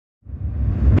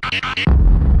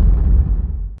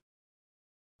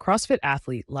CrossFit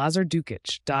athlete Lazar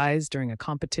Dukic dies during a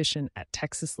competition at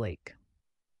Texas Lake.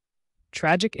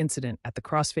 Tragic incident at the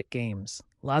CrossFit Games.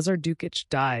 Lazar Dukic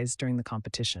dies during the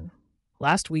competition.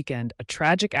 Last weekend, a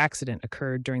tragic accident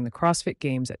occurred during the CrossFit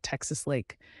Games at Texas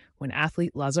Lake when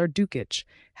athlete Lazar Dukic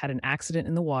had an accident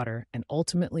in the water and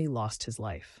ultimately lost his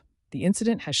life. The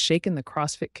incident has shaken the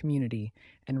CrossFit community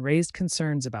and raised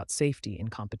concerns about safety in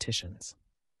competitions.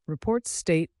 Reports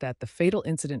state that the fatal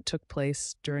incident took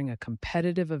place during a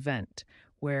competitive event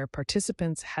where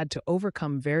participants had to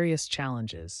overcome various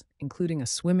challenges, including a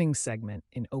swimming segment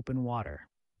in open water.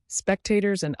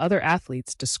 Spectators and other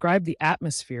athletes described the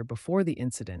atmosphere before the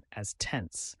incident as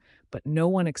tense, but no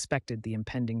one expected the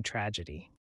impending tragedy.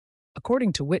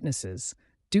 According to witnesses,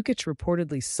 Dukic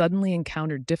reportedly suddenly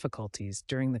encountered difficulties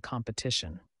during the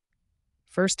competition.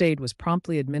 First aid was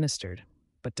promptly administered,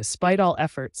 but despite all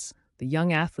efforts, the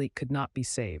young athlete could not be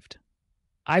saved.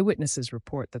 Eyewitnesses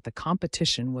report that the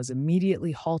competition was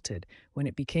immediately halted when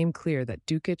it became clear that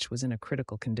Dukic was in a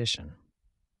critical condition.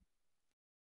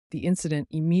 The incident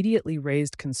immediately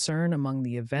raised concern among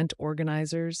the event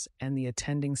organizers and the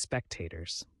attending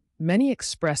spectators. Many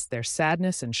expressed their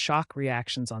sadness and shock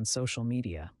reactions on social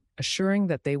media, assuring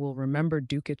that they will remember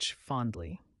Dukic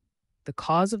fondly. The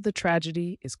cause of the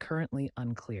tragedy is currently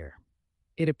unclear.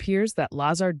 It appears that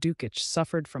Lazar Dukic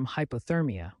suffered from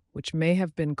hypothermia, which may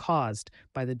have been caused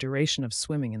by the duration of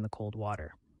swimming in the cold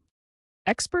water.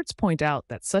 Experts point out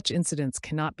that such incidents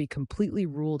cannot be completely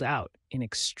ruled out in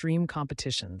extreme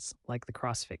competitions like the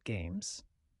CrossFit Games.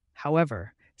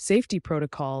 However, safety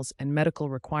protocols and medical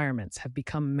requirements have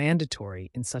become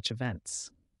mandatory in such events.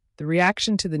 The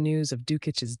reaction to the news of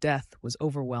Dukic's death was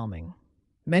overwhelming.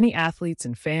 Many athletes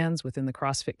and fans within the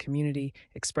CrossFit community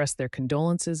expressed their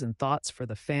condolences and thoughts for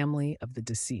the family of the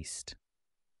deceased.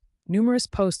 Numerous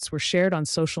posts were shared on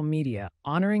social media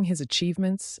honoring his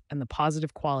achievements and the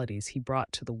positive qualities he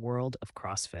brought to the world of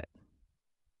CrossFit.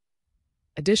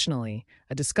 Additionally,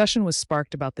 a discussion was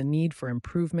sparked about the need for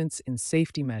improvements in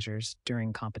safety measures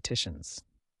during competitions.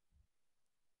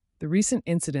 The recent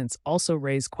incidents also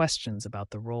raise questions about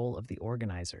the role of the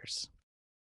organizers.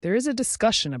 There is a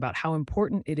discussion about how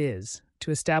important it is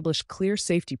to establish clear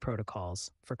safety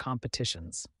protocols for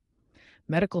competitions.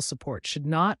 Medical support should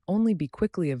not only be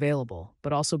quickly available,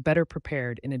 but also better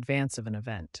prepared in advance of an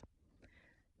event.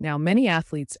 Now, many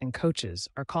athletes and coaches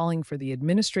are calling for the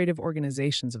administrative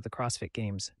organizations of the CrossFit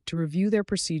Games to review their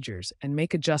procedures and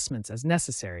make adjustments as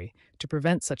necessary to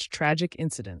prevent such tragic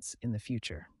incidents in the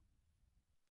future.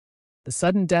 The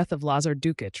sudden death of Lazar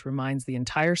Dukic reminds the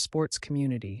entire sports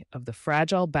community of the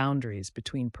fragile boundaries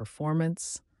between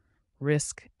performance,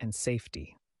 risk, and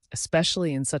safety,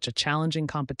 especially in such a challenging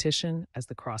competition as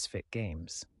the CrossFit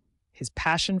Games. His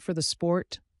passion for the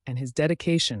sport and his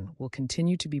dedication will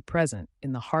continue to be present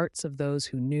in the hearts of those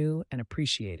who knew and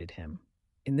appreciated him.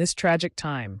 In this tragic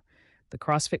time, the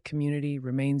CrossFit community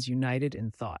remains united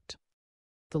in thought.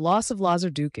 The loss of Lazar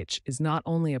Dukic is not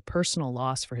only a personal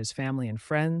loss for his family and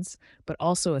friends, but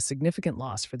also a significant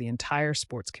loss for the entire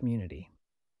sports community.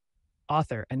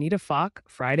 Author Anita Falk,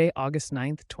 Friday, August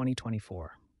 9th,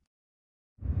 2024.